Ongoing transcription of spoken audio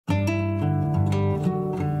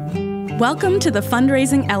Welcome to the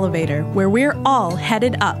Fundraising Elevator, where we're all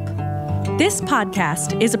headed up. This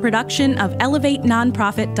podcast is a production of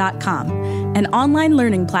ElevateNonprofit.com, an online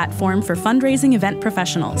learning platform for fundraising event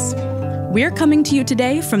professionals. We're coming to you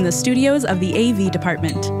today from the studios of the AV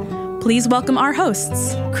department. Please welcome our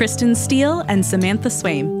hosts, Kristen Steele and Samantha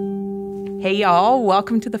Swaim. Hey, y'all.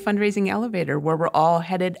 Welcome to the Fundraising Elevator, where we're all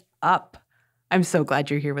headed up. I'm so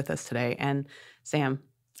glad you're here with us today. And Sam,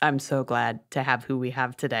 I'm so glad to have who we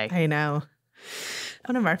have today. I know.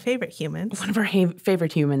 One of our favorite humans. One of our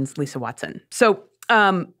favorite humans, Lisa Watson. So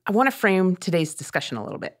I want to frame today's discussion a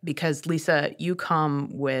little bit because, Lisa, you come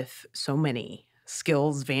with so many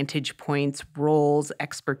skills, vantage points, roles,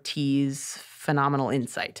 expertise, phenomenal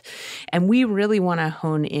insight. And we really want to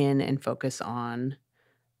hone in and focus on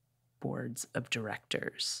boards of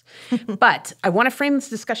directors. But I want to frame this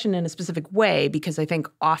discussion in a specific way because I think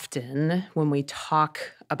often when we talk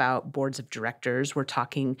about boards of directors, we're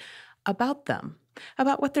talking about them,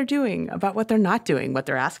 about what they're doing, about what they're not doing, what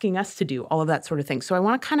they're asking us to do, all of that sort of thing. So I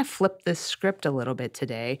want to kind of flip this script a little bit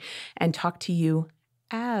today and talk to you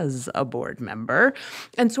as a board member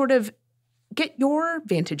and sort of get your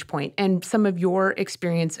vantage point and some of your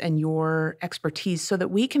experience and your expertise so that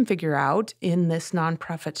we can figure out in this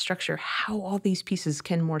nonprofit structure how all these pieces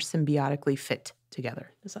can more symbiotically fit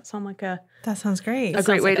together. Does that sound like That sounds great. a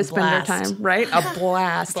great way to spend our blast. time, right? A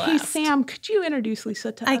blast. Hey, Sam, could you introduce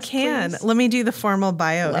Lisa to us, I can. please? Let me do the formal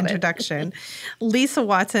bio Love introduction. Lisa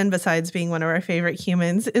Watson, besides being one of our favorite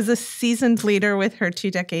humans, is a seasoned leader with her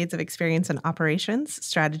 2 decades of experience in operations,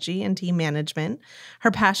 strategy, and team management.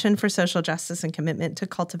 Her passion for social justice and commitment to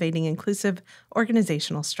cultivating inclusive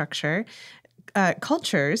organizational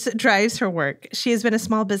cultures drives her work. She has been a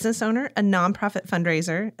small business owner, a nonprofit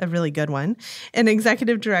fundraiser, a really good one, an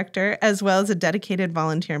executive director, as well as a dedicated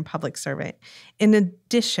volunteer and public servant. In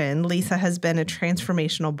addition, Lisa has been a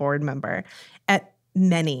transformational board member at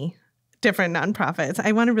many different nonprofits.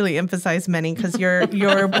 I want to really emphasize many because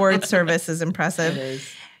your board service is impressive. It is.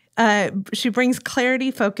 She brings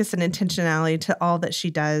clarity, focus, and intentionality to all that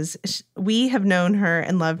she does. We have known her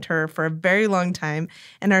and loved her for a very long time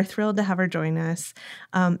and are thrilled to have her join us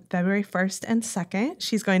February 1st and 2nd.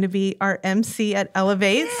 She's going to be our MC at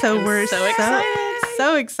Elevate, so we're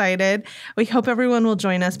so excited. We hope everyone will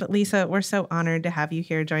join us. But Lisa, we're so honored to have you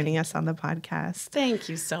here joining us on the podcast. Thank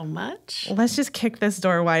you so much. Let's just kick this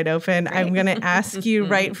door wide open. Great. I'm going to ask you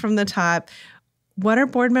right from the top, what are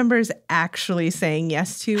board members actually saying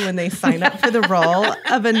yes to when they sign up for the role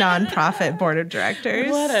of a nonprofit board of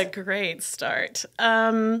directors? What a great start.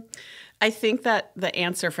 I think that the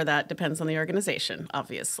answer for that depends on the organization,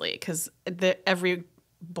 obviously, because every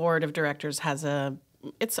board of directors has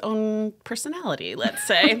its own personality, let's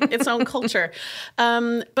say, its own culture.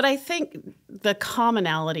 But I think the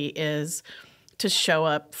commonality is to show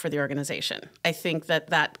up for the organization. I think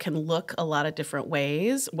that can look a lot of different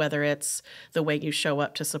ways, whether it's the way you show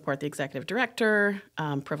up to support the executive director,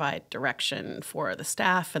 provide direction for the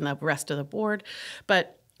staff and the rest of the board.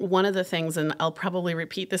 But one of the things, and I'll probably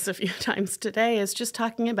repeat this a few times today, is just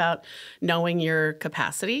talking about knowing your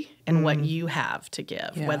capacity and what you have to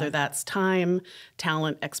give, whether that's time,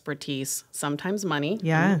 talent, expertise, sometimes money,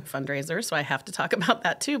 fundraisers. So I have to talk about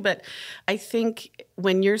that too. But I think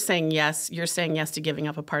when you're saying yes to giving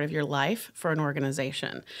up a part of your life for an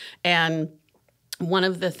organization. And one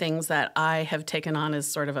of the things that I have taken on as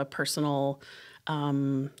sort of a personal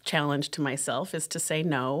challenge to myself is to say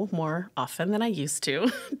no more often than I used to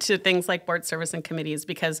things like board service and committees,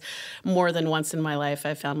 because more than once in my life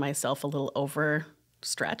I found myself a little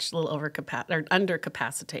overstretched, a little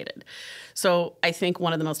undercapacitated. So I think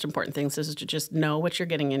one of the most important things is to just know what you're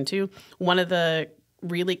getting into. One of the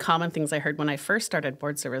really common things I heard when I first started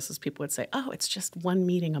board services, people would say, oh, it's just one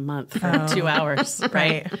meeting a month for 2 hours,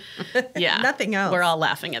 right? Yeah. Nothing else. We're all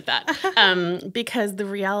laughing at that. Because the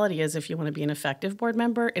reality is if you want to be an effective board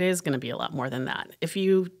member, it is going to be a lot more than that. If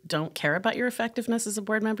you don't care about your effectiveness as a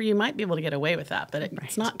board member, you might be able to get away with that, but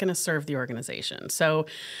it's not going to serve the organization. So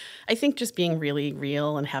I think just being really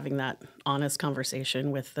real and having that honest conversation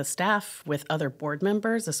with the staff, with other board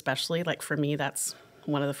members, especially, like for me, that's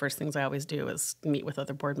one of the first things I always do is meet with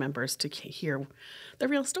other board members to hear the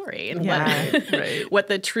real story and what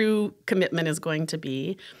the true commitment is going to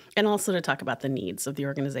be, and also to talk about the needs of the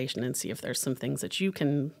organization and see if there's some things that you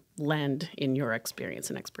can lend in your experience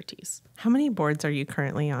and expertise. How many boards are you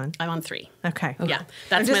currently on? I'm on 3. Okay. Yeah,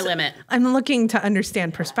 that's my limit. I'm looking to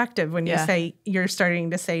understand perspective when you say you're starting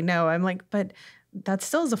to say no. I'm like, but that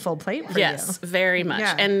still is a full plate for you. Yes, very much.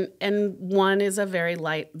 Yeah. And one is a very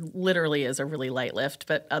light, literally is a really light lift,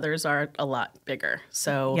 but others are a lot bigger.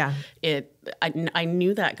 So I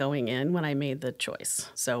knew that going in when I made the choice.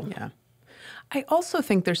 So I also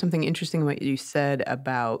think there's something interesting in what you said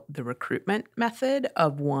about the recruitment method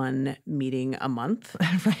of one meeting a month.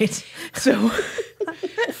 Right. So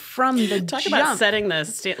from the Talk jump, about setting the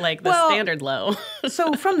standard low.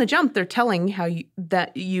 so from the jump, they're telling how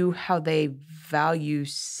they value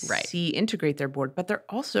integrate their board, but they're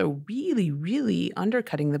also really, really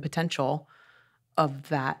undercutting the potential of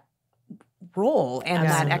that role and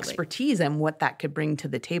that expertise and what that could bring to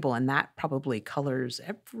the table. And that probably colors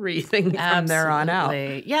everything from there on out.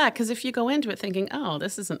 Yeah, because if you go into it thinking, oh,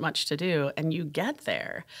 this isn't much to do, and you get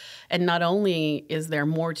there, and not only is there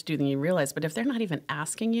more to do than you realize, but if they're not even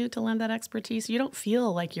asking you to lend that expertise, you don't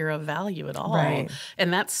feel like you're of value at all. Right.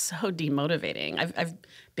 And that's so demotivating. I've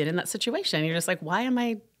been in that situation. You're just like, why am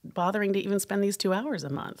I bothering to even spend these 2 hours a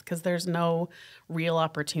month? Because there's no real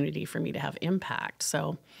opportunity for me to have impact.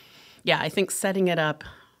 So yeah, I think setting it up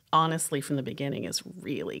honestly from the beginning is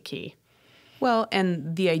really key. Well,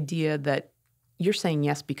 and the idea that you're saying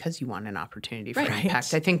yes because you want an opportunity for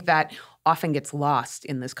impact. I think that often gets lost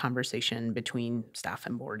in this conversation between staff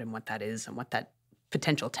and board and what that is and what that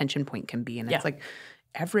potential tension point can be. And it's like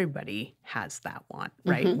everybody has that want,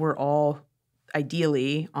 right? Mm-hmm. We're all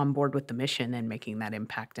ideally on board with the mission and making that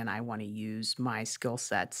impact, and I want to use my skill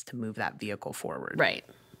sets to move that vehicle forward.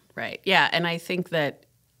 Right. Yeah, and I think that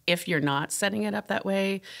if you're not setting it up that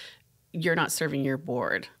way, you're not serving your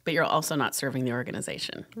board, but you're also not serving the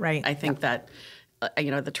organization. Right. I think that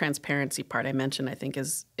the transparency part I mentioned, I think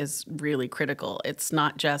is really critical. It's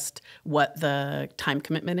not just what the time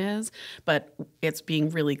commitment is, but it's being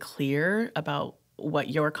really clear about what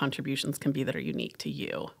your contributions can be that are unique to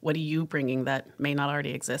you. What are you bringing that may not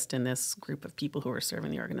already exist in this group of people who are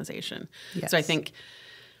serving the organization? Yes. So I think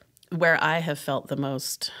where I have felt the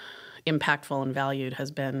most impactful and valued has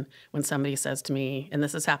been when somebody says to me, and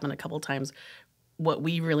this has happened a couple of times, what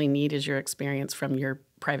we really need is your experience from your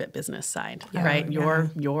private business side, right?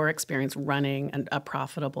 Your experience running a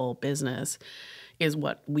profitable business is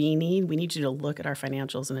what we need. We need you to look at our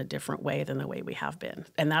financials in a different way than the way we have been.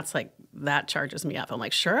 And that's like, that charges me up. I'm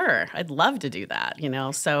like, sure, I'd love to do that,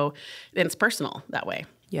 So it's personal that way.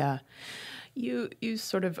 Yeah. You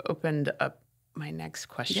sort of opened up my next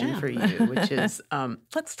question for you, which is,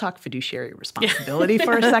 let's talk fiduciary responsibility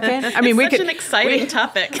for a second. I mean, it's such an exciting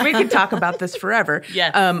topic. We could talk about this forever.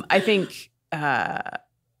 Yes. I think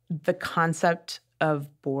the concept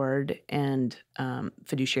of board and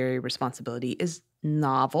fiduciary responsibility is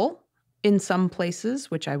novel in some places,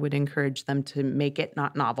 which I would encourage them to make it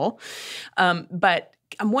not novel. But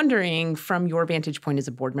I'm wondering, from your vantage point as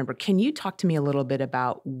a board member, can you talk to me a little bit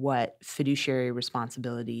about what fiduciary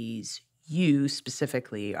responsibilities you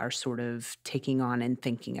specifically are sort of taking on and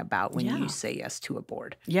thinking about when you say yes to a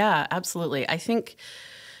board? Yeah, absolutely. I think,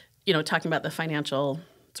 talking about the financial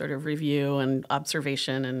sort of review and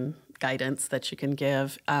observation and guidance that you can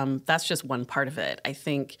give, that's just one part of it. I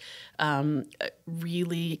think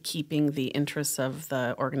really keeping the interests of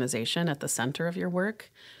the organization at the center of your work,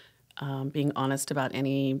 being honest about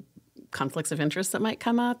any conflicts of interest that might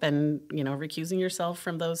come up and, recusing yourself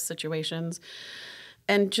from those situations.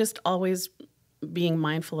 And just always being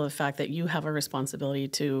mindful of the fact that you have a responsibility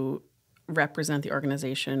to represent the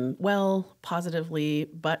organization well, positively,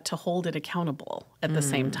 but to hold it accountable at the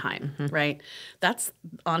same time, right? That's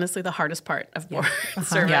honestly the hardest part of board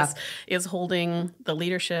service is holding the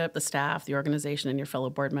leadership, the staff, the organization, and your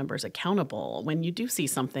fellow board members accountable when you do see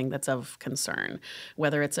something that's of concern,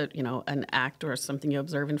 whether it's an act or something you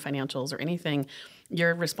observe in financials or anything.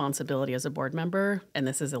 Your responsibility as a board member, and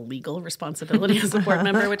this is a legal responsibility as a board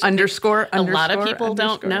member, which a lot of people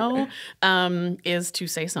don't know, is to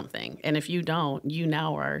say something. And if you don't, you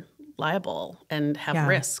now are liable and have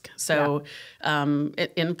risk. So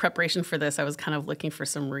in preparation for this, I was kind of looking for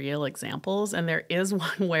some real examples. And there is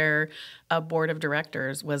one where a board of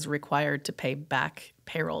directors was required to pay back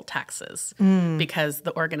payroll taxes because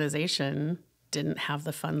the organization didn't have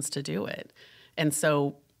the funds to do it. And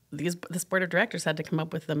so this board of directors had to come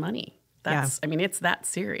up with the money. It's that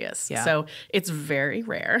serious. Yeah. So it's very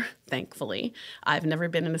rare, thankfully. I've never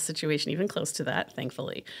been in a situation even close to that,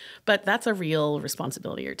 thankfully. But that's a real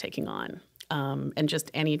responsibility you're taking on. And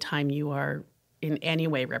just any time you are in any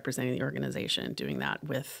way representing the organization, doing that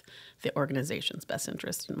with the organization's best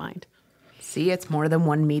interest in mind. See, it's more than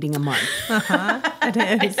one meeting a month. It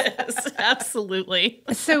is. Yes, absolutely.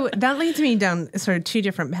 So that leads me down sort of two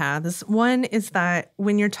different paths. One is that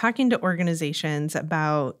when you're talking to organizations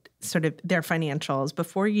about sort of their financials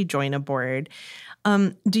before you join a board,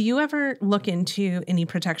 do you ever look into any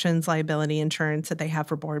protections, liability insurance that they have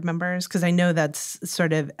for board members? Because I know that's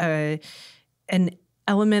sort of an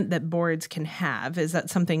element that boards can have. Is that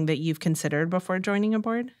something that you've considered before joining a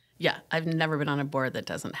board? Yeah, I've never been on a board that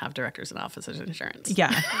doesn't have directors and officers insurance.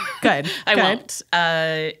 Yeah, good. I good. won't.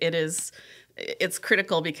 It's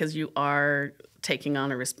critical because you are taking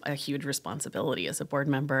on a huge responsibility as a board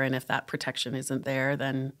member, and if that protection isn't there,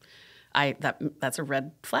 then that's a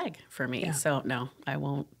red flag for me. Yeah. So no, I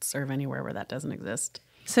won't serve anywhere where that doesn't exist.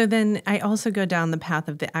 So then I also go down the path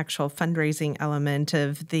of the actual fundraising element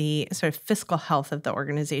of the sort of fiscal health of the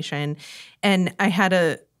organization. And I had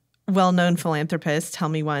a well-known philanthropist tell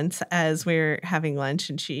me once as we were having lunch,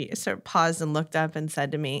 and she sort of paused and looked up and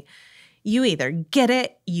said to me, you either get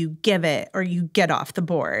it, you give it, or you get off the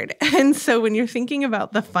board. And so when you're thinking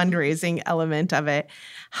about the fundraising element of it,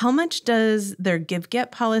 how much does their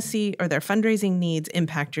give-get policy or their fundraising needs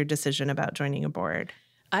impact your decision about joining a board?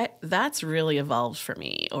 That's really evolved for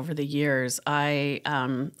me over the years. I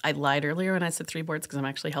lied earlier when I said 3 boards because I'm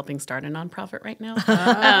actually helping start a nonprofit right now.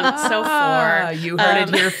 You heard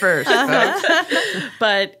it here first.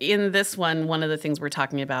 But in this one of the things we're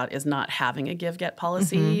talking about is not having a give-get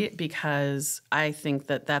policy because I think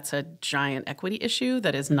that that's a giant equity issue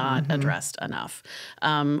that is not addressed enough.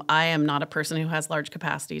 I am not a person who has large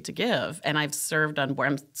capacity to give, and I'm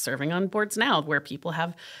serving on boards now where people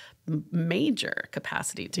have major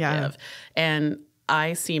capacity to give. And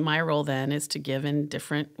I see my role then is to give in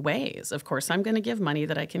different ways. Of course, I'm going to give money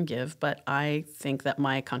that I can give, but I think that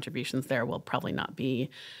my contributions there will probably not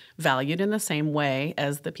be valued in the same way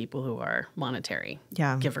as the people who are monetary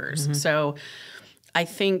givers. So I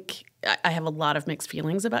think I have a lot of mixed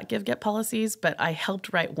feelings about give-get policies, but I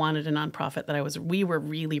helped write one at a nonprofit that we were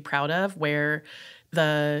really proud of, where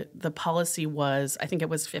the policy was, I think it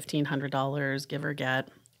was $1,500 give or get.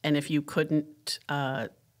 And if you couldn't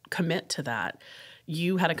commit to that,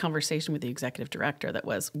 you had a conversation with the executive director that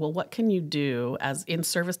was, well, what can you do as in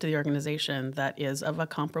service to the organization that is of a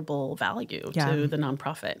comparable value to the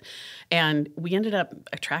nonprofit? And we ended up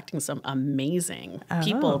attracting some amazing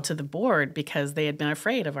people to the board because they had been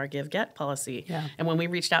afraid of our give-get policy. Yeah. And when we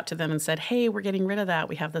reached out to them and said, hey, we're getting rid of that,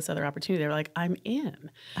 we have this other opportunity, they were like, I'm in.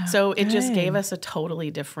 So it just gave us a totally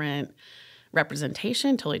different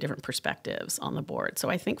representation, totally different perspectives on the board. So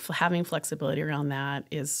I think having flexibility around that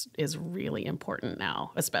is really important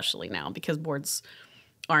now, especially now, because boards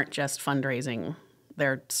aren't just fundraising.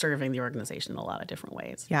 They're serving the organization in a lot of different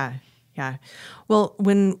ways. Yeah. Well,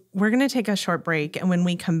 when we're going to take a short break, and when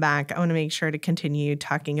we come back, I want to make sure to continue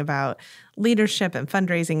talking about leadership and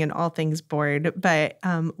fundraising and all things board, but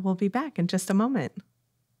we'll be back in just a moment.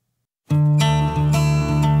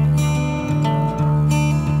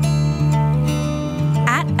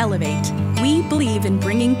 Elevate, we believe in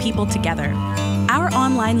bringing people together. Our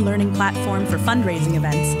online learning platform for fundraising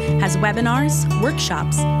events has webinars,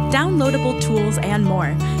 workshops, downloadable tools, and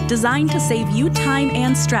more designed to save you time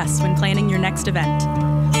and stress when planning your next event.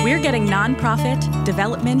 We're getting nonprofit,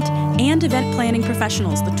 development, and event planning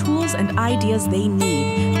professionals the tools and ideas they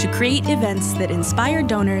need to create events that inspire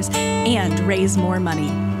donors and raise more money.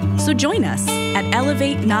 So join us at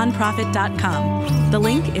elevatenonprofit.com. The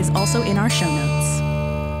link is also in our show notes.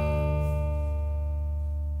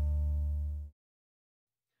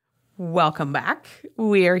 Welcome back.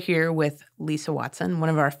 We are here with Lisa Watson, one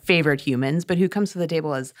of our favorite humans, but who comes to the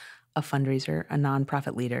table as a fundraiser, a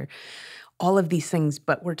nonprofit leader, all of these things.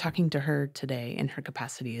 But we're talking to her today in her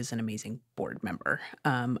capacity as an amazing board member.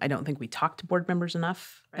 I don't think we talk to board members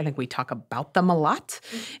enough. Right. I think we talk about them a lot.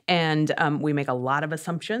 And we make a lot of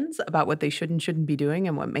assumptions about what they should and shouldn't be doing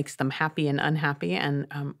and what makes them happy and unhappy. And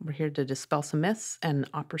we're here to dispel some myths and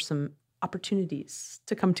offer some opportunities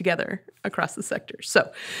to come together across the sector.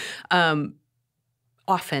 So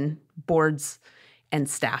often boards and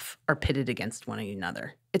staff are pitted against one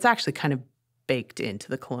another. It's actually kind of baked into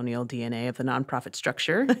the colonial DNA of the nonprofit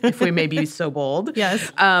structure, if we may be so bold.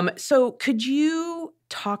 Yes. So could you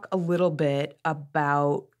talk a little bit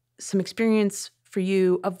about some experience for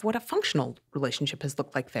you of what a functional relationship has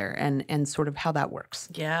looked like there and sort of how that works?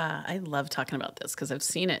 Yeah, I love talking about this because I've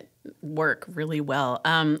seen it work really well.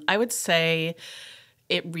 I would say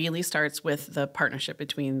it really starts with the partnership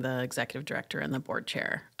between the executive director and the board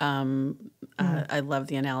chair. I love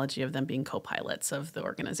the analogy of them being co-pilots of the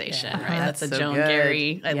organization, right? That's a so Joan good.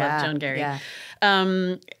 Gary. I love Joan Gary. Yeah.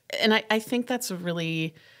 And I think that's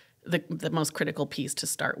really the most critical piece to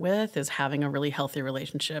start with is having a really healthy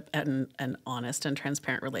relationship and an honest and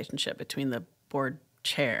transparent relationship between the board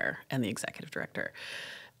chair and the executive director.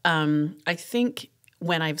 I think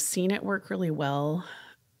when I've seen it work really well,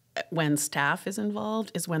 when staff is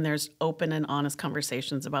involved, is when there's open and honest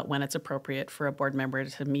conversations about when it's appropriate for a board member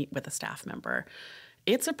to meet with a staff member.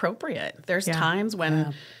 It's appropriate. There's times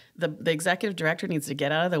when the executive director needs to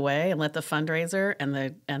get out of the way and let the fundraiser and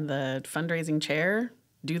the fundraising chair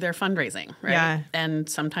do their fundraising, right? Yeah. And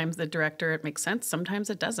sometimes the director, it makes sense. Sometimes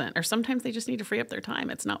it doesn't. Or sometimes they just need to free up their time.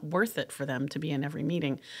 It's not worth it for them to be in every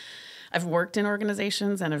meeting. I've worked in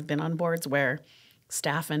organizations and I've been on boards where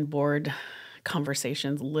staff and board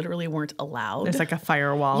conversations literally weren't allowed. There's like a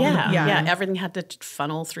firewall. Yeah. Everything had to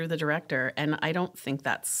funnel through the director. And I don't think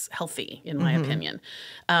that's healthy, in my opinion.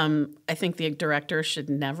 I think the director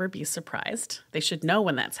should never be surprised. They should know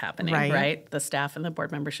when that's happening, right? The staff and the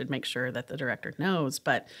board member should make sure that the director knows.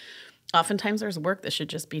 But oftentimes there's work that should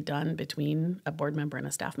just be done between a board member and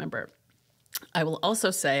a staff member. I will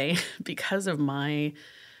also say, because of my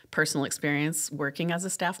personal experience working as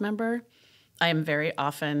a staff member, I am very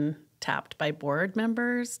often tapped by board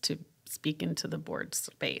members to speak into the board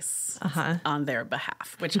space on their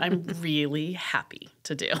behalf, which I'm really happy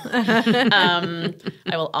to do. I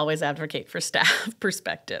will always advocate for staff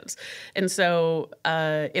perspectives. And so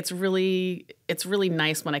it's really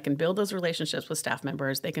nice when I can build those relationships with staff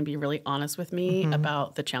members. They can be really honest with me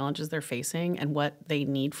about the challenges they're facing and what they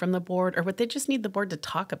need from the board or what they just need the board to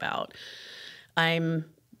talk about.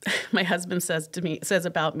 My husband says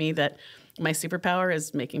about me that my superpower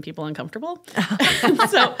is making people uncomfortable.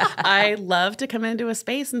 So I love to come into a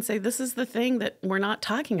space and say, this is the thing that we're not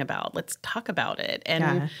talking about. Let's talk about it.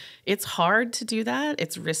 And it's hard to do that.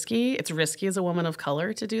 It's risky. It's risky as a woman of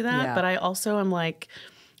color to do that. But I also am like,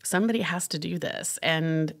 somebody has to do this.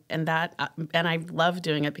 And I love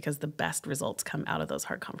doing it because the best results come out of those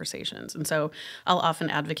hard conversations. And so I'll often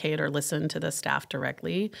advocate or listen to the staff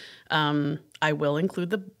directly. I will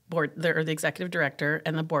include the board or the executive director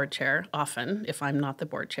and the board chair often if I'm not the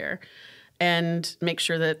board chair, and make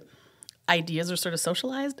sure that ideas are sort of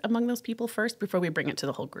socialized among those people first before we bring it to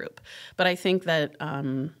the whole group. But I think that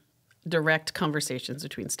direct conversations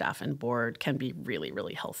between staff and board can be really,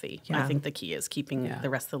 really healthy. I think the key is keeping the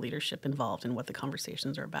rest of the leadership involved in what the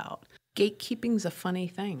conversations are about. Gatekeeping's a funny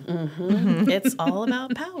thing. It's all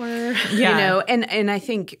about power. You know, and I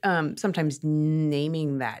think sometimes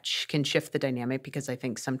naming that can shift the dynamic, because I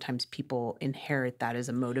think sometimes people inherit that as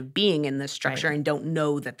a mode of being in the structure and don't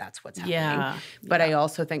know that that's what's happening. But I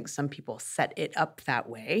also think some people set it up that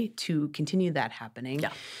way to continue that happening.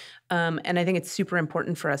 And I think it's super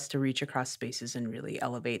important for us to reach across spaces and really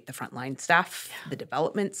elevate the frontline staff, the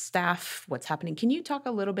development staff, what's happening. Can you talk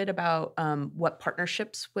a little bit about what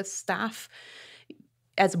partnerships with staff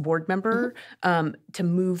as a board member to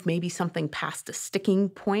move maybe something past a sticking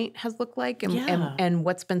point has looked like, and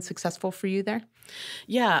what's been successful for you there?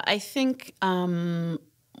 Yeah, I think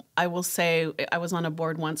I will say I was on a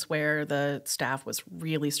board once where the staff was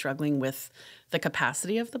really struggling with the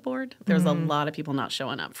capacity of the board. There was a lot of people not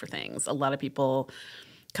showing up for things, a lot of people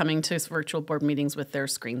coming to virtual board meetings with their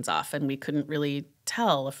screens off, and we couldn't really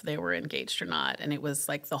tell if they were engaged or not. And it was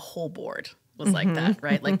like the whole board was like that,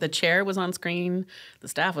 right? Like the chair was on screen, the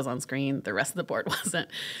staff was on screen, the rest of the board wasn't.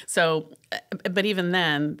 So, but even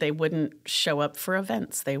then, they wouldn't show up for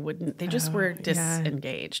events. They just were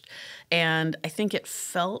disengaged. And I think it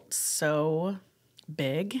felt so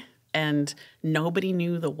big and nobody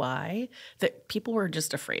knew the why, that people were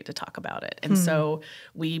just afraid to talk about it. And so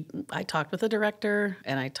I talked with the director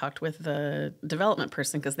and I talked with the development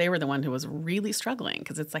person, because they were the one who was really struggling,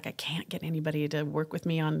 because it's like, I can't get anybody to work with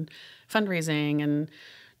me on fundraising and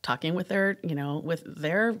talking with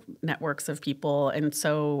their networks of people. And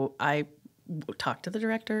so I talked to the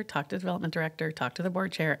director, talked to the development director, talked to the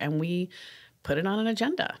board chair, and we put it on an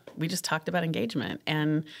agenda. We just talked about engagement,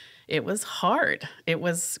 and it was hard. It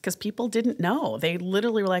was because people didn't know. They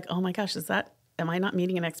literally were like, oh my gosh, am I not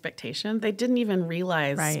meeting an expectation? They didn't even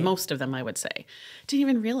realize, most of them, I would say, didn't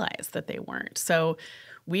even realize that they weren't. So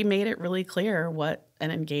we made it really clear what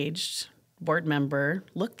an engaged board member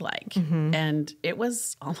looked like. And it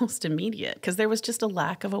was almost immediate because there was just a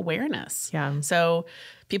lack of awareness. So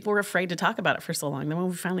people were afraid to talk about it for so long. Then when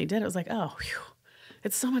we finally did, it was like, oh, whew,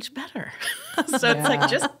 it's so much better. So it's like,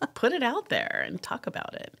 just put it out there and talk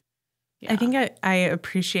about it. I think I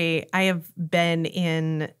appreciate, I have been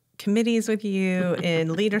in committees with you,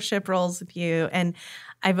 in leadership roles with you, and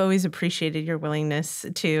I've always appreciated your willingness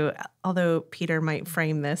to, although Peter might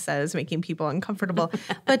frame this as making people uncomfortable,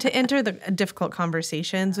 but to enter the difficult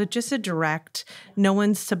conversations with just a direct, no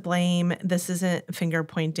one's to blame, this isn't finger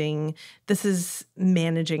pointing, this is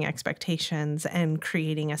managing expectations and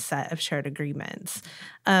creating a set of shared agreements.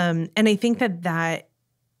 And I think that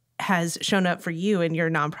has shown up for you in your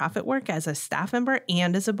nonprofit work as a staff member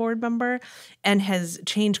and as a board member, and has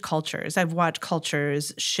changed cultures. I've watched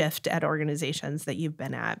cultures shift at organizations that you've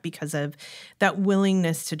been at because of that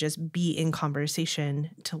willingness to just be in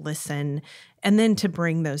conversation, to listen, and then to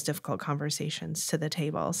bring those difficult conversations to the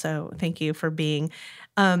table. So thank you for being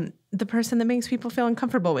the person that makes people feel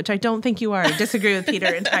uncomfortable, which I don't think you are. I disagree with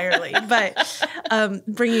Peter entirely, but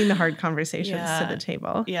bringing the hard conversations to the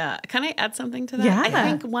table. Yeah. Can I add something to that? Yeah. I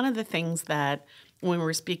think one of the things that when we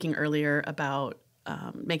were speaking earlier about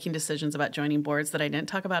making decisions about joining boards that I didn't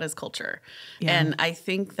talk about is culture. Yeah. And I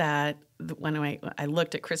think that when I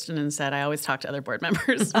looked at Kristen and said, I always talk to other board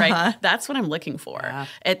members, right? That's what I'm looking for. Yeah.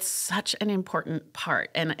 It's such an important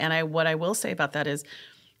part. And what I will say about that is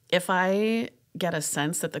if I get a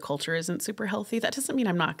sense that the culture isn't super healthy, that doesn't mean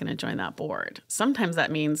I'm not going to join that board. Sometimes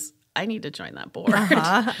that means I need to join that board.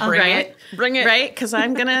 Bring it. Right? Because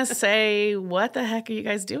I'm going to say, what the heck are you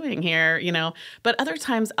guys doing here? You know, but other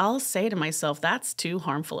times I'll say to myself, that's too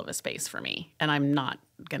harmful of a space for me, and I'm not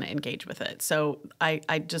going to engage with it. So I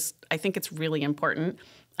think it's really important.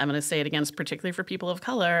 I'm going to say it again, particularly for people of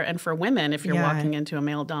color and for women, if you're walking into a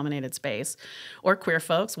male-dominated space, or queer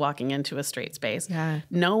folks walking into a straight space,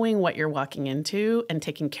 knowing what you're walking into and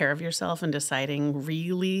taking care of yourself and deciding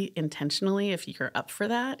really intentionally if you're up for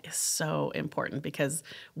that is so important, because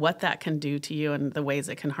what that can do to you and the ways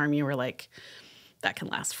it can harm you are like, that can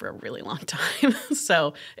last for a really long time.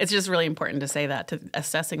 So it's just really important to say that.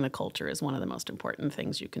 Assessing the culture is one of the most important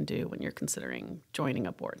things you can do when you're considering joining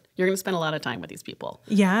a board. You're going to spend a lot of time with these people.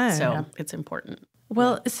 Yeah. So it's important.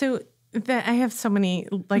 Well, so that I have so many,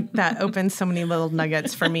 like that opens so many little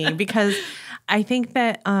nuggets for me, because I think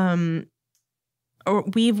that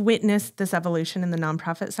we've witnessed this evolution in the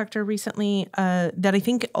nonprofit sector recently that I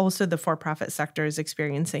think also the for-profit sector is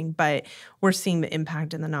experiencing, but we're seeing the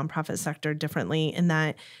impact in the nonprofit sector differently in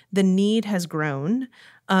that the need has grown.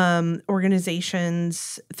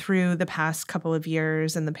 Organizations through the past couple of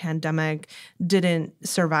years and the pandemic didn't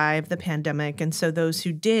survive the pandemic. And so those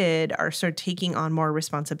who did are sort of taking on more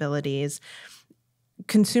responsibilities.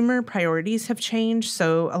 Consumer priorities have changed.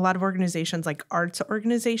 So a lot of organizations like arts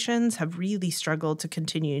organizations have really struggled to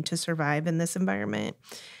continue to survive in this environment.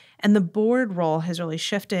 And the board role has really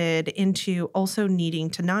shifted into also needing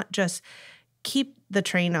to not just keep the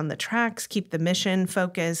train on the tracks, keep the mission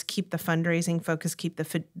focus, keep the fundraising focus, keep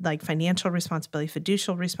the financial responsibility,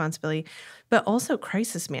 fiducial responsibility, but also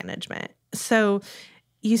crisis management. So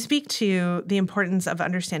you speak to the importance of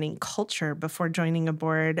understanding culture before joining a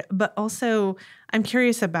board, but also I'm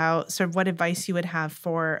curious about sort of what advice you would have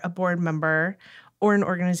for a board member or an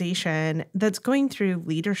organization that's going through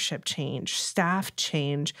leadership change, staff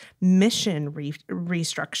change, mission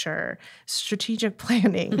restructure, strategic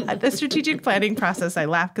planning. The strategic planning process, I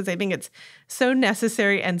laugh because I think it's so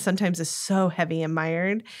necessary and sometimes is so heavy and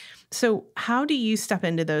mired. So how do you step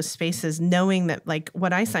into those spaces knowing that like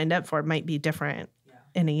what I signed up for might be different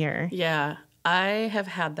in a year? Yeah. I have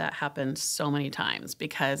had that happen so many times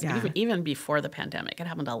because even before the pandemic, it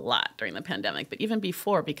happened a lot during the pandemic, but even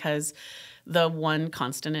before, because the one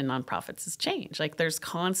constant in nonprofits is change. Like there's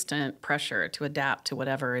constant pressure to adapt to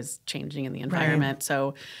whatever is changing in the environment. Right.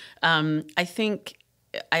 So I think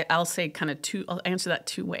I'll say I'll answer that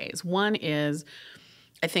two ways. One is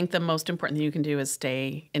I think the most important thing you can do is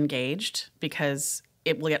stay engaged, because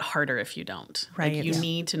it will get harder if you don't. Right. Like you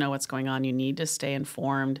need to know what's going on. You need to stay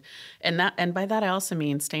informed. And by that I also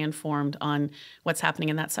mean stay informed on what's happening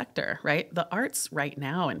in that sector, right? The arts right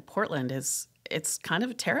now in Portland it's kind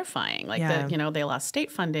of terrifying. Like they lost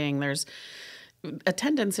state funding, there's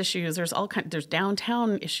attendance issues, there's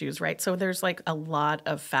downtown issues, right? So there's like a lot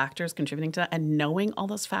of factors contributing to that. And knowing all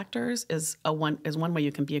those factors is one way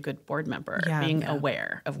you can be a good board member, being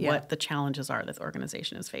aware of what the challenges are that the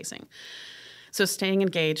organization is facing. So staying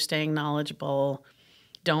engaged, staying knowledgeable,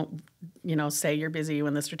 don't, say you're busy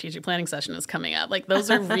when the strategic planning session is coming up. Like those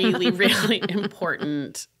are really, really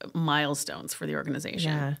important milestones for the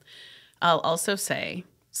organization. Yeah. I'll also say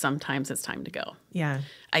sometimes it's time to go. Yeah.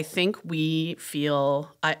 I think we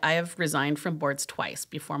feel, I have resigned from boards twice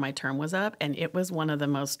before my term was up, and it was one of the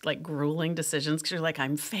most like grueling decisions because you're like,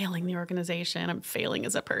 I'm failing the organization. I'm failing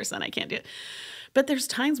as a person. I can't do it. But there's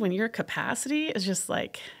times when your capacity is just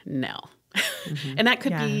like, no. Mm-hmm. And that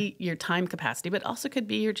could be your time capacity, but also could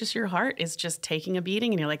be your heart is just taking a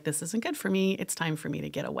beating, and you're like, this isn't good for me. It's time for me to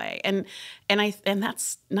get away. And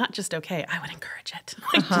that's not just okay. I would encourage it.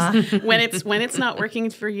 Just when it's not working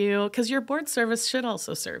for you, because your board service should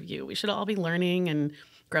also serve you. We should all be learning and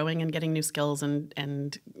growing and getting new skills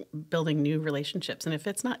and building new relationships. And if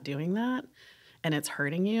it's not doing that and it's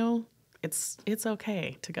hurting you, it's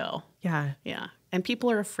okay to go. Yeah. Yeah. And people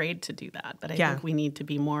are afraid to do that, but I think we need to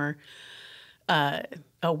be more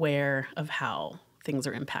aware of how things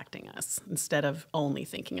are impacting us instead of only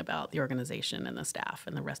thinking about the organization and the staff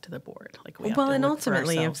and the rest of the board. Like we have to and look for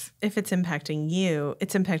ultimately, ourselves. if it's impacting you,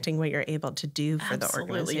 it's impacting what you're able to do for the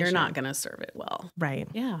Absolutely, organization. you're not going to serve it well. Right.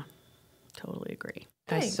 Yeah, totally agree.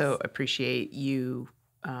 I so appreciate you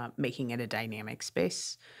making it a dynamic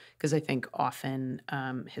space, because I think often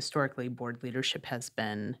historically board leadership has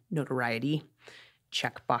been notoriety,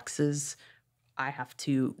 check boxes.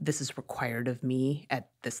 This is required of me at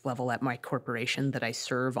this level at my corporation that I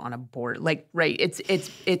serve on a board. Like, right, it's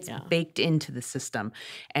baked into the system.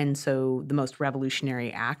 And so the most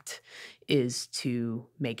revolutionary act is to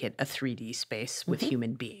make it a 3D space with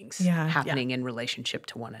human beings happening in relationship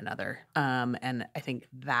to one another. And I think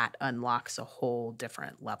that unlocks a whole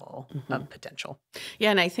different level of potential.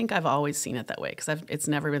 Yeah, and I think I've always seen it that way because it's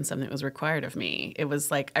never been something that was required of me. It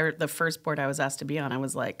was like the first board I was asked to be on, I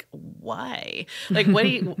was like, why? Like,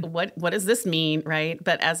 what does this mean, right?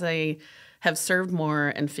 But as I have served more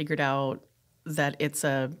and figured out that it's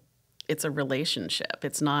a relationship.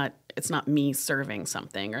 It's not me serving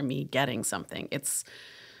something or me getting something. It's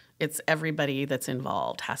everybody that's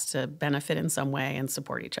involved has to benefit in some way and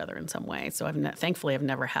support each other in some way. So thankfully I've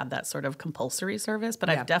never had that sort of compulsory service, but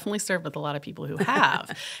I've definitely served with a lot of people who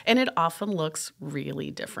have. And it often looks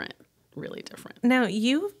really different, really different. Now,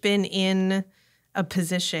 you've been in a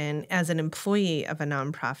position as an employee of a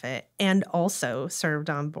nonprofit and also served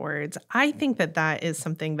on boards. I think that is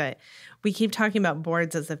something that we keep talking about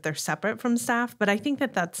boards as if they're separate from staff, but I think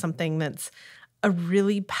that that's something that's a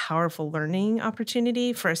really powerful learning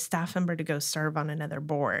opportunity for a staff member to go serve on another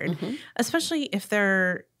board, especially if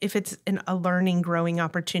it's a learning, growing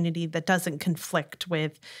opportunity that doesn't conflict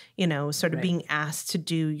with, sort of being asked to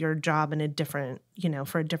do your job in a different,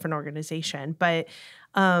 for a different organization. But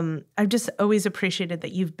I've just always appreciated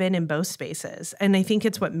that you've been in both spaces. And I think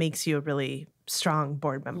it's what makes you a really strong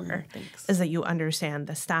board member is that you understand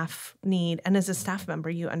the staff need. And as a staff member,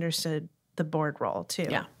 you understood the board role too.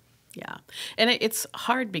 Yeah. And it's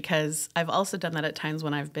hard because I've also done that at times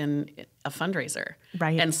when I've been a fundraiser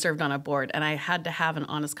and served on a board. And I had to have an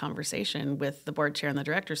honest conversation with the board chair and the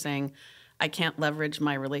director saying, I can't leverage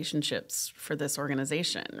my relationships for this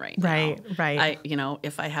organization right now. Right.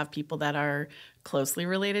 If I have people that are closely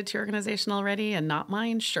related to your organization already and not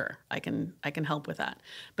mine, sure, I can help with that.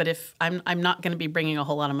 But if I'm not going to be bringing a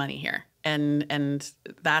whole lot of money here, and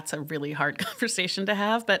that's a really hard conversation to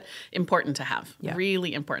have, but important to have,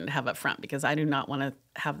 really important to have up front, because I do not want to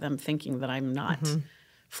have them thinking that I'm not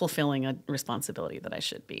fulfilling a responsibility that I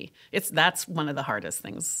should be. That's one of the hardest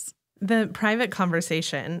things. The private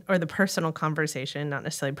conversation or the personal conversation, not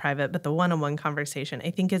necessarily private, but the one-on-one conversation, I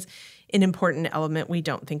think is an important element we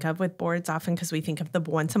don't think of with boards often because we think of the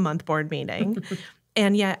once-a-month board meeting.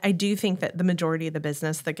 And yet I do think that the majority of the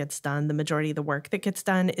business that gets done, the majority of the work that gets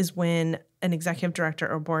done is when an executive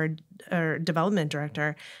director or board or development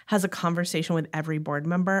director has a conversation with every board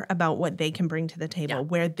member about what they can bring to the table,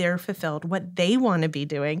 where they're fulfilled, what they want to be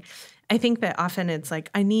doing. I think that often it's like,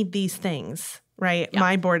 I need these things. Right. Yeah.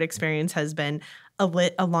 My board experience has been a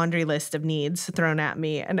laundry list of needs thrown at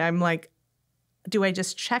me. And I'm like, do I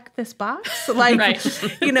just check this box? Like,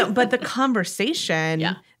 but the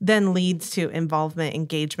conversation then leads to involvement,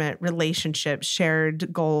 engagement, relationships,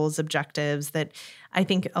 shared goals, objectives that I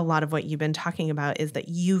think a lot of what you've been talking about is that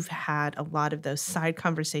you've had a lot of those side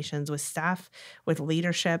conversations with staff, with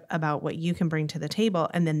leadership about what you can bring to the table.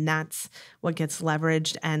 And then that's what gets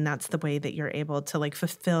leveraged. And that's the way that you're able to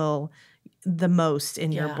fulfill the most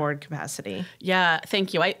in your board capacity. Yeah,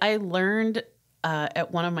 thank you. I learned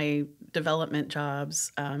at one of my development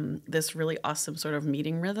jobs this really awesome sort of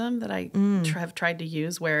meeting rhythm that I have tried to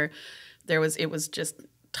use, where it was just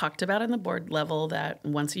talked about in the board level that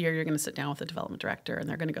once a year you're going to sit down with the development director and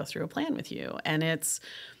they're going to go through a plan with you. And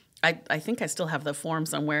I think I still have the form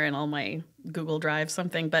somewhere in all my Google Drive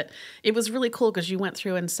something, but it was really cool because you went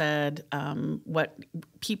through and said what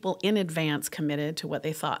people in advance committed to what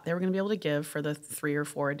they thought they were going to be able to give for the 3 or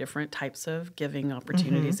 4 different types of giving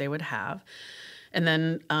opportunities they would have. And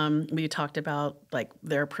then we talked about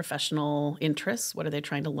their professional interests. What are they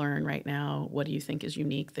trying to learn right now? What do you think is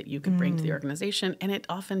unique that you could bring to the organization? And it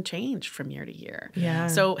often changed from year to year. Yeah.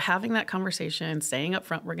 So having that conversation, saying up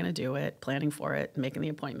front, we're going to do it, planning for it, making the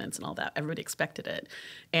appointments and all that, everybody expected it.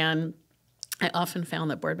 And I often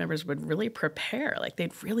found that board members would really prepare.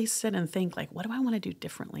 They'd really sit and think, what do I want to do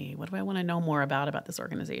differently? What do I want to know more about this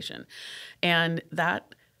organization? And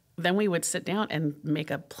then we would sit down and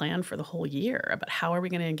make a plan for the whole year about how are we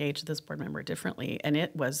going to engage this board member differently. And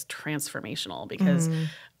it was transformational because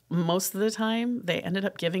most of the time, they ended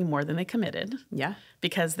up giving more than they committed. Yeah.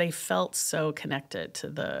 Because they felt so connected to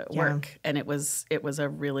the work, and it was a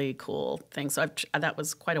really cool thing. So that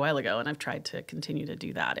was quite a while ago, and I've tried to continue to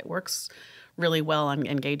do that. It works really well on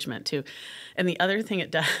engagement too. And the other thing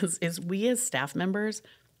it does is we as staff members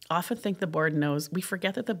often think the board knows. We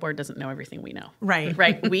forget that the board doesn't know everything we know. Right.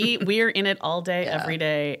 Right. We are in it all day, every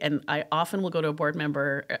day. And I often will go to a board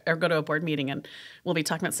member or go to a board meeting and we'll be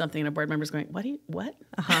talking about something and a board member's going, what?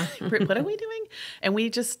 What are we doing? And we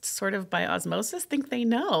just sort of by osmosis think they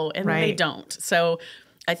know, and they don't. So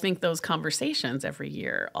I think those conversations every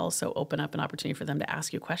year also open up an opportunity for them to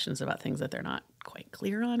ask you questions about things that they're not quite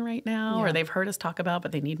clear on right now, or they've heard us talk about,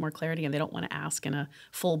 but they need more clarity and they don't want to ask in a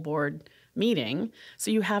full board meeting.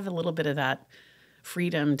 So you have a little bit of that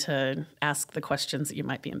freedom to ask the questions that you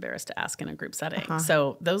might be embarrassed to ask in a group setting.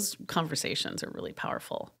 So those conversations are really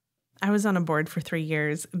powerful. I was on a board for 3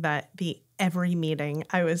 years, but every meeting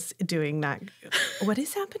I was doing that. What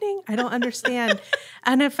is happening? I don't understand.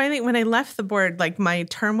 And I finally, when I left the board, like my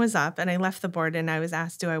term was up and I left the board and I was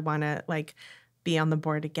asked, do I want to like be on the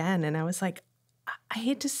board again? And I was like, I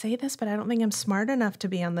hate to say this, but I don't think I'm smart enough to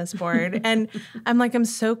be on this board. And I'm like, I'm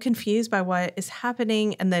so confused by what is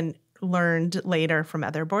happening. And then learned later from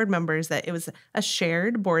other board members that it was a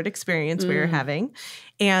shared board experience we were having.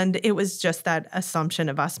 And it was just that assumption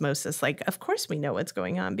of osmosis. Like, of course we know what's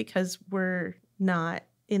going on because we're not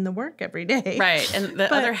in the work every day. Right. And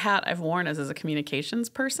the other hat I've worn is as a communications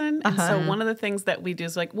person. And so one of the things that we do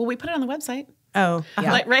is like, well, we put it on the website. Oh,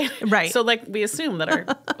 yeah. Like, right. So like we assume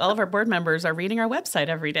that all of our board members are reading our website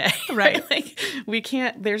every day. Right. Like we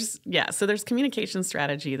can't, so there's communication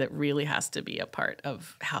strategy that really has to be a part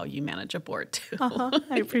of how you manage a board too.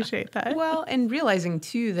 I appreciate that. Well, and realizing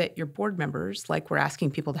too that your board members, like we're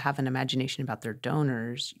asking people to have an imagination about their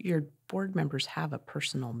donors, your board members have a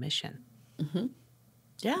personal mission. Mm-hmm.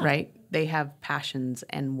 Yeah. Right? They have passions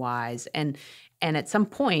and whys. And at some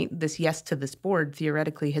point, this yes to this board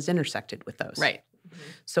theoretically has intersected with those. Right.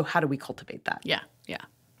 So how do we cultivate that? Yeah,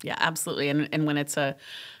 absolutely. And when it's a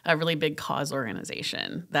really big cause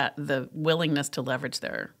organization, that the willingness to leverage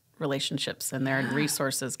their relationships and their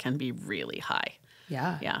resources can be really high.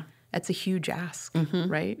 Yeah. Yeah. That's a huge ask,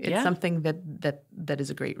 right? It's something that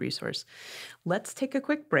is a great resource. Let's take a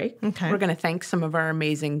quick break. Okay. We're going to thank some of our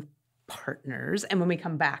amazing partners. And when we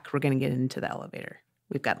come back, we're going to get into the elevator.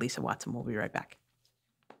 We've got Lisa Watson. We'll be right back.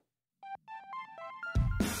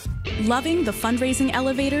 Loving the fundraising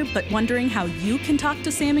elevator, but wondering how you can talk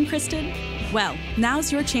to Sam and Kristen? Well,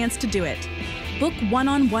 now's your chance to do it. Book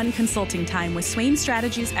one-on-one consulting time with Swain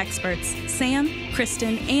Strategies experts Sam,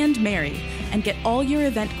 Kristen, and Mary, and get all your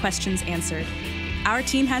event questions answered. Our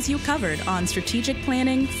team has you covered on strategic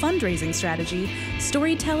planning, fundraising strategy,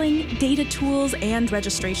 storytelling, data tools, and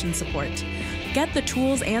registration support. Get the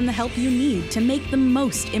tools and the help you need to make the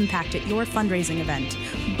most impact at your fundraising event.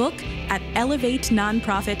 Book at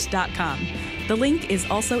elevatenonprofit.com. The link is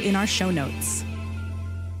also in our show notes.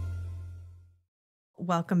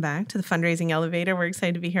 Welcome back to the Fundraising Elevator. We're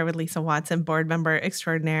excited to be here with Lisa Watson, board member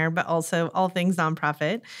extraordinaire, but also all things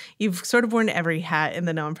nonprofit. You've sort of worn every hat in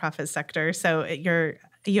the nonprofit sector, so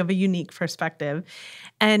you have a unique perspective.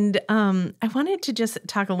 And I wanted to just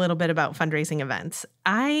talk a little bit about fundraising events.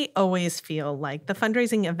 I always feel like the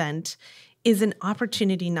fundraising event is an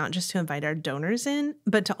opportunity not just to invite our donors in,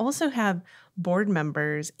 but to also have board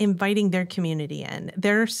members inviting their community in.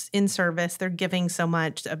 They're in service, they're giving so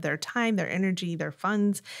much of their time, their energy, their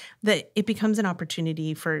funds, that it becomes an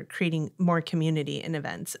opportunity for creating more community in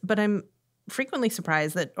events. But I'm frequently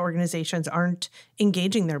surprised that organizations aren't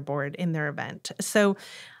engaging their board in their event. So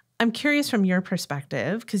I'm curious from your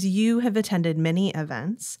perspective, because you have attended many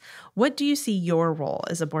events, what do you see your role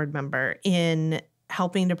as a board member in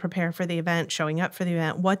helping to prepare for the event, showing up for the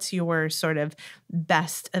event? What's your sort of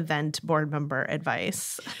best event board member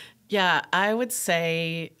advice? Yeah, I would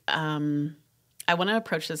say I want to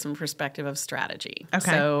approach this from perspective of strategy. Okay.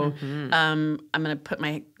 So I'm going to put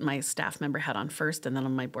my staff member hat on first and then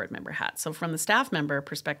on my board member hat. So from the staff member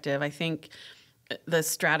perspective, I think the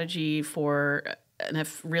strategy for a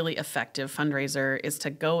really effective fundraiser is to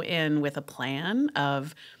go in with a plan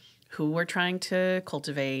of who we're trying to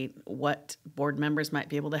cultivate, what board members might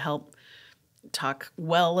be able to help talk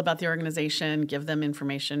well about the organization, give them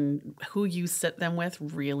information. Who you sit them with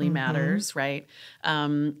really matters, right?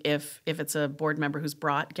 If it's a board member who's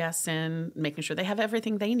brought guests in, making sure they have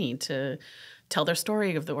everything they need to tell their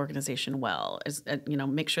story of the organization well,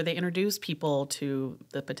 make sure they introduce people to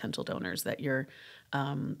the potential donors that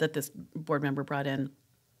that this board member brought in.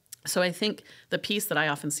 So I think the piece that I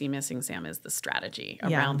often see missing, Sam, is the strategy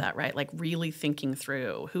around that, right? Like really thinking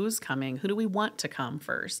through who's coming, who do we want to come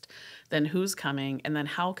first, then who's coming, and then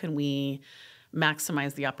how can we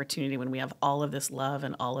maximize the opportunity when we have all of this love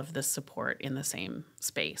and all of this support in the same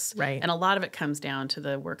space. Right. And a lot of it comes down to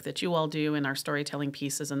the work that you all do in our storytelling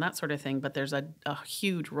pieces and that sort of thing, but there's a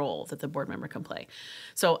huge role that the board member can play.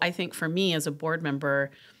 So I think for me as a board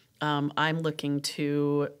member, I'm looking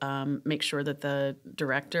to make sure that the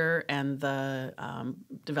director and the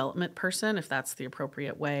development person, if that's the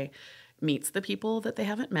appropriate way, meets the people that they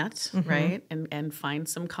haven't met, right? And find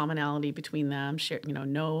some commonality between them, share,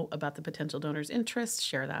 know about the potential donor's interests,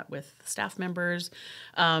 share that with staff members.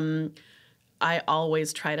 I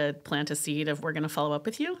always try to plant a seed of we're going to follow up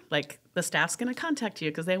with you. Like the staff's going to contact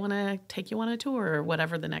you because they want to take you on a tour or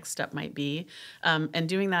whatever the next step might be. And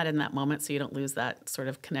doing that in that moment so you don't lose that sort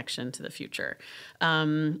of connection to the future.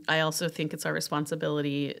 I also think it's our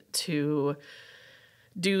responsibility to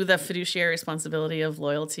do the fiduciary responsibility of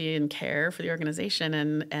loyalty and care for the organization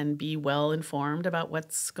and be well informed about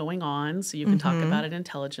what's going on so you can talk about it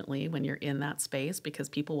intelligently when you're in that space, because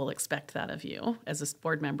people will expect that of you. As a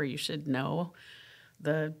board member, you should know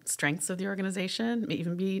the strengths of the organization,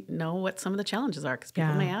 even know what some of the challenges are, because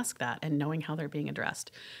people may ask that, and knowing how they're being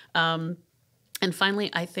addressed. And finally,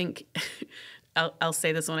 I think I'll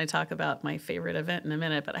say this when I talk about my favorite event in a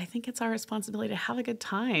minute, but I think it's our responsibility to have a good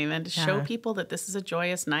time and to show people that this is a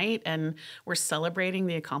joyous night and we're celebrating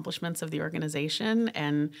the accomplishments of the organization,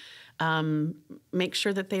 and make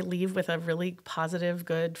sure that they leave with a really positive,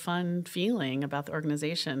 good, fun feeling about the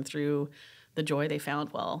organization through the joy they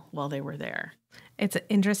found while they were there. It's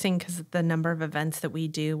interesting because the number of events that we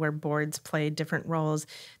do where boards play different roles,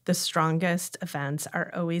 the strongest events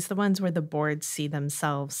are always the ones where the boards see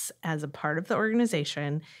themselves as a part of the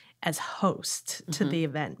organization, as host to the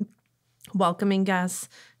event, welcoming guests,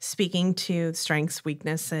 speaking to strengths,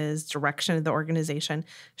 weaknesses, direction of the organization,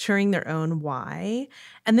 sharing their own why,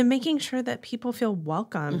 and then making sure that people feel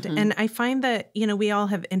welcomed. And I find that, we all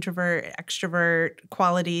have introvert, extrovert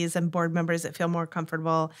qualities and board members that feel more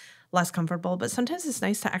comfortable, less comfortable, but sometimes it's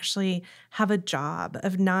nice to actually have a job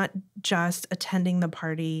of not just attending the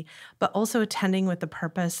party, but also attending with the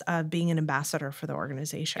purpose of being an ambassador for the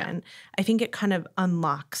organization. I think it kind of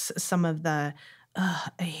unlocks some of the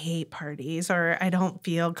I hate parties, or I don't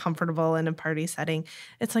feel comfortable in a party setting.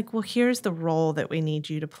 It's like, well, here's the role that we need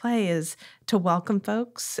you to play, is to welcome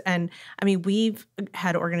folks. And I mean, we've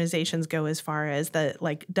had organizations go as far as the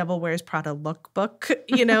Devil Wears Prada lookbook,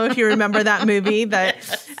 if you remember that movie, that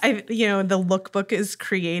the lookbook is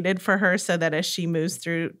created for her so that as she moves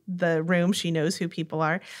through the room, she knows who people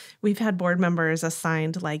are. We've had board members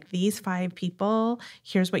assigned these 5 people,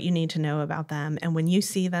 here's what you need to know about them. And when you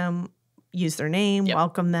see them, use their name,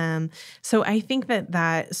 welcome them. So I think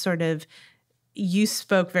that sort of, you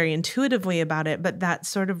spoke very intuitively about it, but that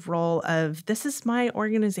sort of role of, this is my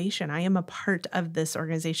organization. I am a part of this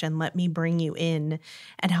organization. Let me bring you in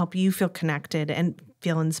and help you feel connected and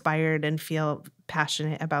feel inspired and feel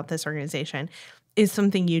passionate about this organization, is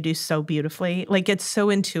something you do so beautifully. It's so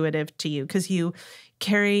intuitive to you because you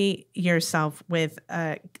carry yourself with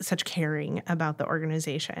such caring about the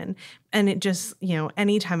organization. And it just,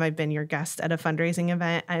 anytime I've been your guest at a fundraising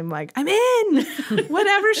event, I'm like, I'm in,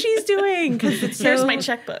 whatever she's doing. Because it's Here's my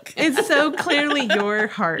checkbook. It's so clearly your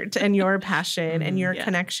heart and your passion and your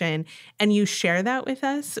connection. And you share that with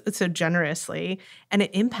us so generously, and it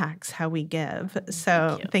impacts how we give.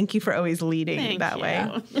 So thank you for always leading that way.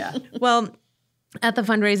 Yeah. Well, at the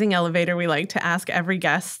Fundraising Elevator, we like to ask every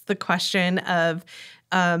guest the question of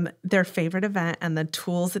their favorite event and the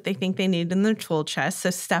tools that they think they need in their tool chest. So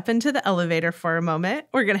step into the elevator for a moment.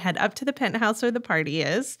 We're going to head up to the penthouse where the party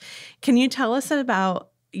is. Can you tell us about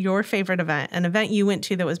your favorite event, an event you went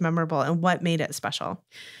to that was memorable, and what made it special?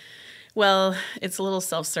 Well, it's a little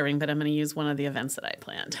self-serving, but I'm going to use one of the events that I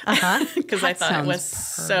planned because I thought it was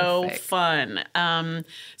so fun. I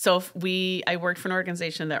worked for an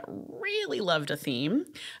organization that really loved a theme,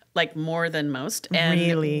 more than most, and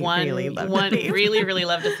really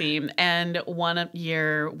loved a theme. And one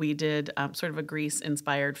year we did sort of a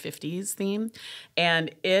Greece-inspired 50s theme,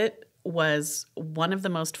 and it was one of the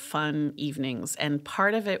most fun evenings. And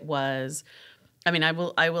part of it was, I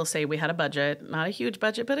will say we had a budget, not a huge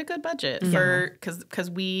budget, but a good budget because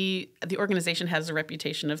the organization has a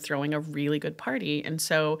reputation of throwing a really good party. And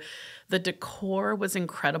so the decor was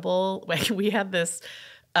incredible. We had this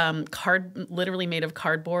literally made of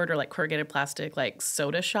cardboard or like corrugated plastic, like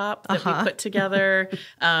soda shop that we put together.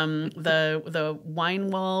 The wine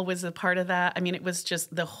wall was a part of that. I mean, it was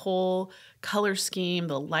just the whole color scheme,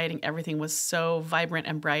 the lighting, everything was so vibrant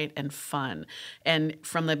and bright and fun. And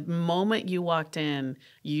from the moment you walked in,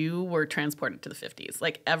 you were transported to the 50s.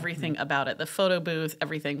 Like everything about it, the photo booth,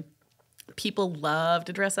 everything. People love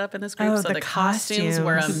to dress up in this group, so the costumes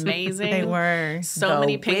were amazing. They were. So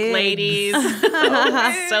many pink ladies.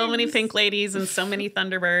 So many pink ladies and so many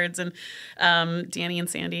Thunderbirds and Danny and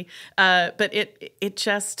Sandy. But it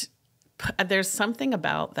just, there's something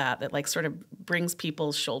about that like sort of brings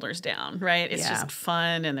people's shoulders down, right? It's just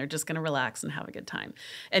fun and they're just going to relax and have a good time.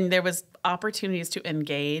 And there was opportunities to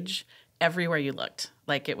engage everywhere you looked.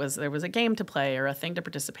 Like there was a game to play or a thing to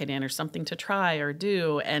participate in or something to try or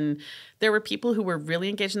do. And there were people who were really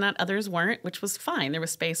engaged in that. Others weren't, which was fine. There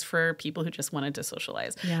was space for people who just wanted to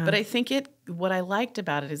socialize. Yeah. But I think what I liked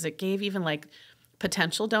about it is it gave even like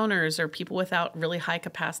potential donors or people without really high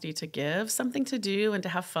capacity to give something to do and to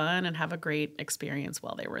have fun and have a great experience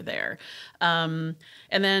while they were there. And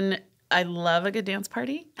then I love a good dance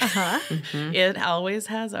party. It always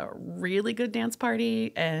has a really good dance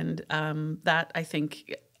party, and that I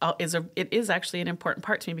think it is actually an important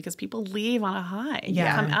part to me because people leave on a high. Yeah.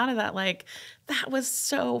 You come out of that like, that was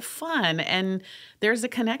so fun, and there's a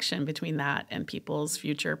connection between that and people's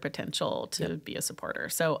future potential to be a supporter.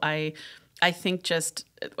 So I think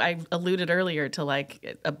I alluded earlier to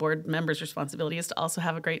like a board member's responsibility is to also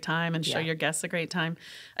have a great time and show your guests a great time.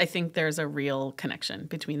 I think there's a real connection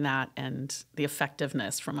between that and the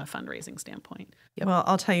effectiveness from a fundraising standpoint. Yep. Well,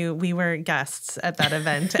 I'll tell you, we were guests at that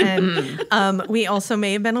event, and we also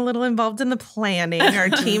may have been a little involved in the planning. Our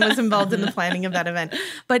team was involved in the planning of that event,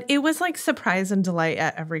 but it was like surprise and delight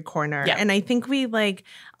at every corner. Yeah. And I think we like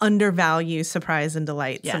undervalue surprise and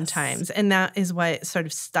delight sometimes. And that is what sort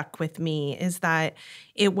of stuck with me, is that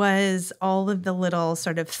it was all of the little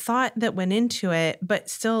sort of thought that went into it, but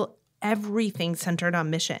still everything centered on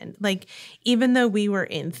mission. Like even though we were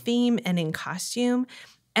in theme and in costume,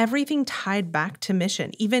 everything tied back to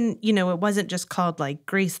mission. Even, it wasn't just called like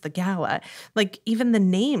Grace the Gala. Like even the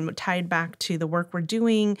name tied back to the work we're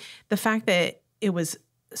doing, the fact that it was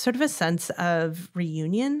sort of a sense of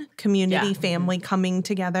reunion, community, family coming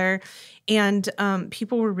together. And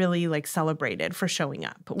people were really like celebrated for showing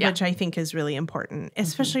up, which I think is really important,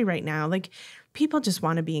 especially right now. Like people just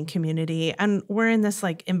want to be in community. And we're in this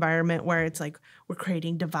like environment where it's like we're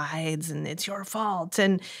creating divides and it's your fault.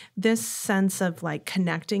 And this sense of like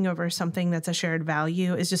connecting over something that's a shared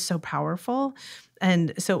value is just so powerful.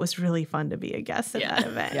 And so it was really fun to be a guest at that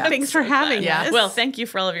event. Yeah. Thanks for having us. Well, thank you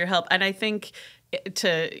for all of your help. And I think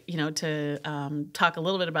to talk a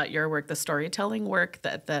little bit about your work, the storytelling work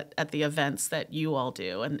that at the events that you all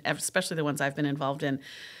do, and especially the ones I've been involved in,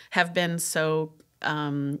 have been so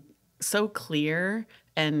clear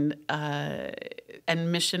and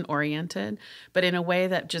mission oriented, but in a way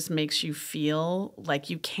that just makes you feel like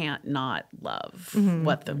you can't not love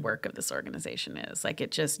what the work of this organization is. Like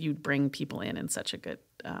you bring people in such a good,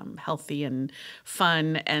 healthy and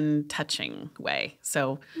fun and touching way.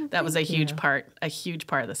 So that was a huge part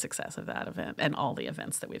of the success of that event and all the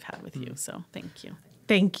events that we've had with you. So thank you.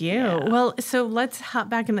 Thank you. Yeah. Well, so let's hop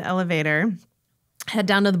back in the elevator, head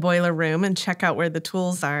down to the boiler room and check out where the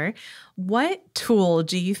tools are. What tool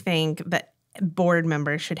do you think that board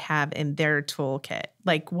members should have in their toolkit?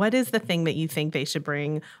 Like, what is the thing that you think they should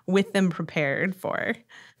bring with them prepared for?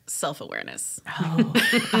 Self-awareness. Oh.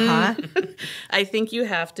 I think you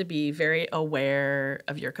have to be very aware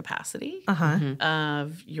of your capacity,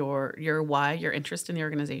 of your why, your interest in the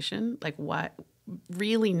organization, like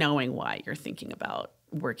really knowing why you're thinking about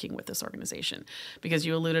working with this organization. Because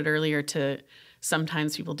you alluded earlier to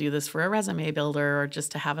sometimes people do this for a resume builder or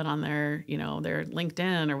just to have it on their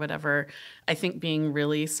LinkedIn or whatever. I think being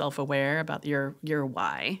really self-aware about your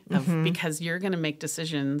why, because you're going to make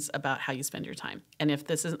decisions about how you spend your time. And if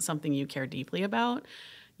this isn't something you care deeply about,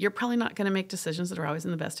 you're probably not going to make decisions that are always in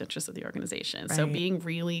the best interest of the organization. Right. So being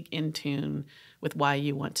really in tune with why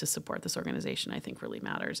you want to support this organization, I think really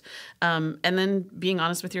matters. And then being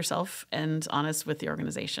honest with yourself and honest with the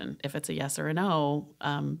organization. If it's a yes or a no,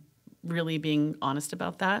 really being honest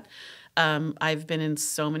about that. I've been in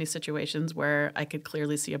so many situations where I could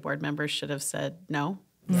clearly see a board member should have said no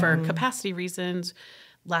for capacity reasons,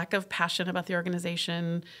 lack of passion about the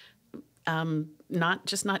organization,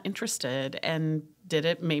 not interested, and did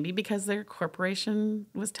it maybe because their corporation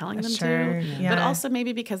was telling them Sure, to, yeah. but also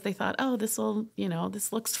maybe because they thought, oh, this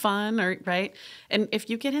looks fun, or right. And if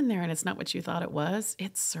you get in there and it's not what you thought it was,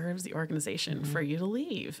 it serves the organization for you to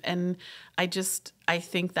leave. And I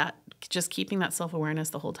think that just keeping that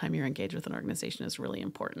self-awareness the whole time you're engaged with an organization is really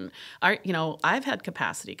important. I've had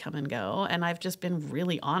capacity come and go, and I've just been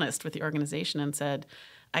really honest with the organization and said,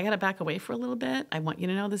 I got to back away for a little bit. I want you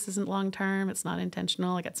to know this isn't long-term. It's not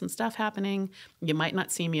intentional. I got some stuff happening. You might not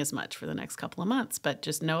see me as much for the next couple of months, but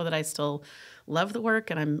just know that I still love the work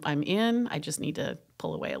and I'm in. I just need to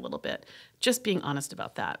pull away a little bit. Just being honest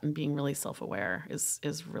about that and being really self-aware is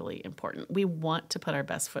really important. We want to put our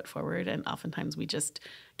best foot forward, and oftentimes we just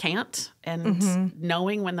can't. And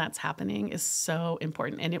knowing when that's happening is so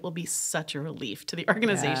important. And it will be such a relief to the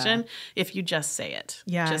organization if you just say it.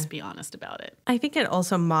 Yeah. Just be honest about it. I think it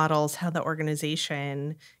also models how the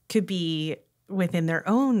organization could be within their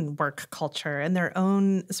own work culture and their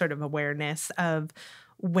own sort of awareness of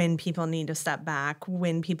when people need to step back,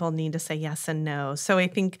 when people need to say yes and no. So I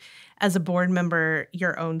think as a board member,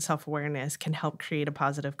 your own self-awareness can help create a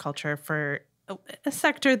positive culture for a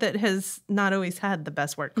sector that has not always had the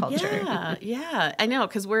best work culture. Yeah, I know,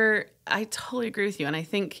 because I totally agree with you. And I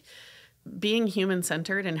think being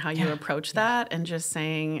human-centered and how you approach that and just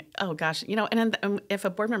saying, oh gosh, and then if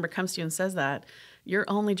a board member comes to you and says that, your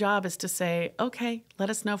only job is to say, okay,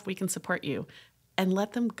 let us know if we can support you. And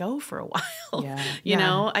let them go for a while. I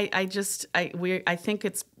think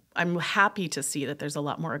I'm happy to see that there's a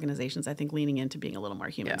lot more organizations, I think, leaning into being a little more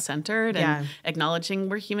human-centered and acknowledging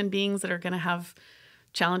we're human beings that are going to have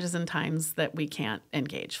challenges and times that we can't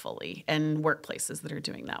engage fully, and workplaces that are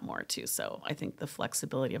doing that more too. So I think the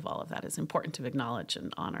flexibility of all of that is important to acknowledge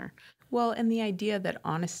and honor. Well, and the idea that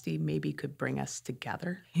honesty maybe could bring us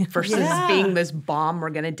together versus being this bomb we're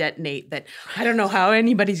going to detonate that I don't know how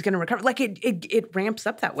anybody's going to recover. Like it ramps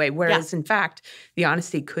up that way. Whereas in fact, the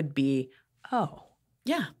honesty could be,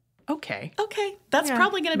 okay. That's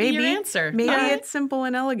probably going to be your answer. Maybe it's simple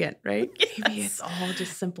and elegant, right? Yes. Maybe it's all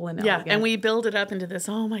just simple and elegant. Yeah, and we build it up into this,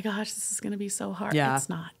 oh my gosh, this is going to be so hard. Yeah. It's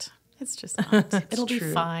not. It's just not. It'll be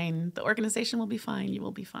fine. The organization will be fine. You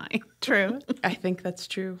will be fine. True. I think that's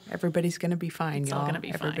true. Everybody's going to be fine, It's all going to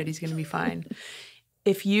be fine. Everybody's going to be fine.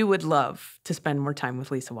 If you would love to spend more time with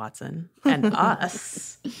Lisa Watson and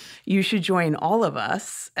us, you should join all of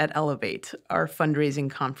us at Elevate, our fundraising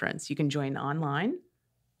conference. You can join online,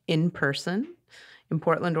 in person. In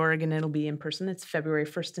Portland, Oregon, it'll be in person. It's February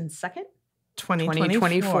 1st and 2nd.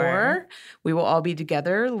 2024. We will all be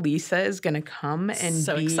together. Lisa is going to come and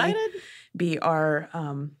be our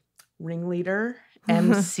ringleader,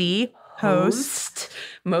 MC, host,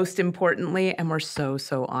 most importantly. And we're so,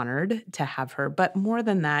 so honored to have her. But more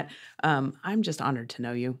than that, I'm just honored to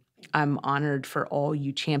know you. I'm honored for all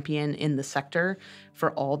you champion in the sector,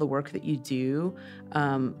 for all the work that you do.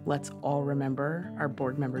 Let's all remember our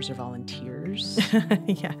board members are volunteers.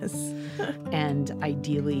 Yes. And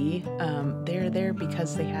ideally, they're there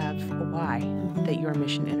because they have a why that your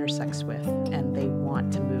mission intersects with, and they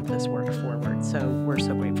want to move this work forward. So we're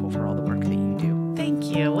so grateful for all the work that you do.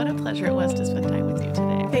 Thank you. What a pleasure it was to spend time with you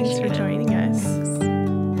today. Thanks for joining us.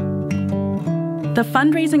 The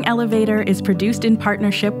Fundraising Elevator is produced in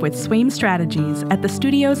partnership with Swaim Strategies at the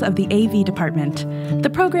studios of the AV Department. The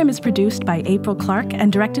program is produced by April Clark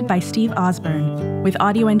and directed by Steve Osborne, with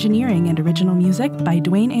audio engineering and original music by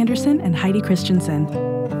Dwayne Anderson and Heidi Christensen.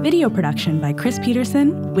 Video production by Chris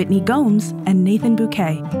Peterson, Whitney Gomes, and Nathan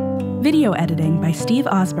Bouquet. Video editing by Steve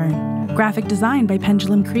Osborne. Graphic design by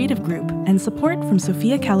Pendulum Creative Group, and support from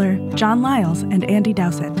Sophia Keller, John Lyles, and Andy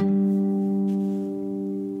Dowsett.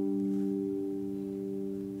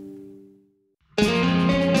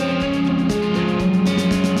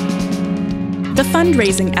 The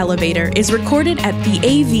Fundraising Elevator is recorded at the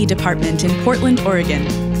AV Department in Portland, Oregon.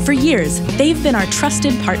 For years, they've been our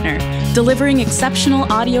trusted partner, delivering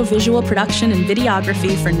exceptional audio-visual production and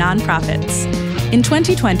videography for nonprofits. In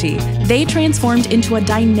 2020, they transformed into a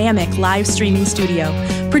dynamic live streaming studio,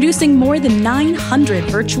 producing more than 900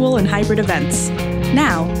 virtual and hybrid events.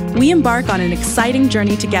 Now, we embark on an exciting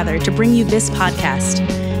journey together to bring you this podcast.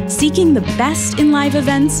 Seeking the best in live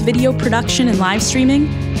events, video production, and live streaming?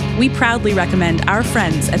 We proudly recommend our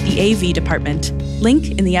friends at the AV Department.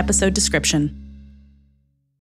 Link in the episode description.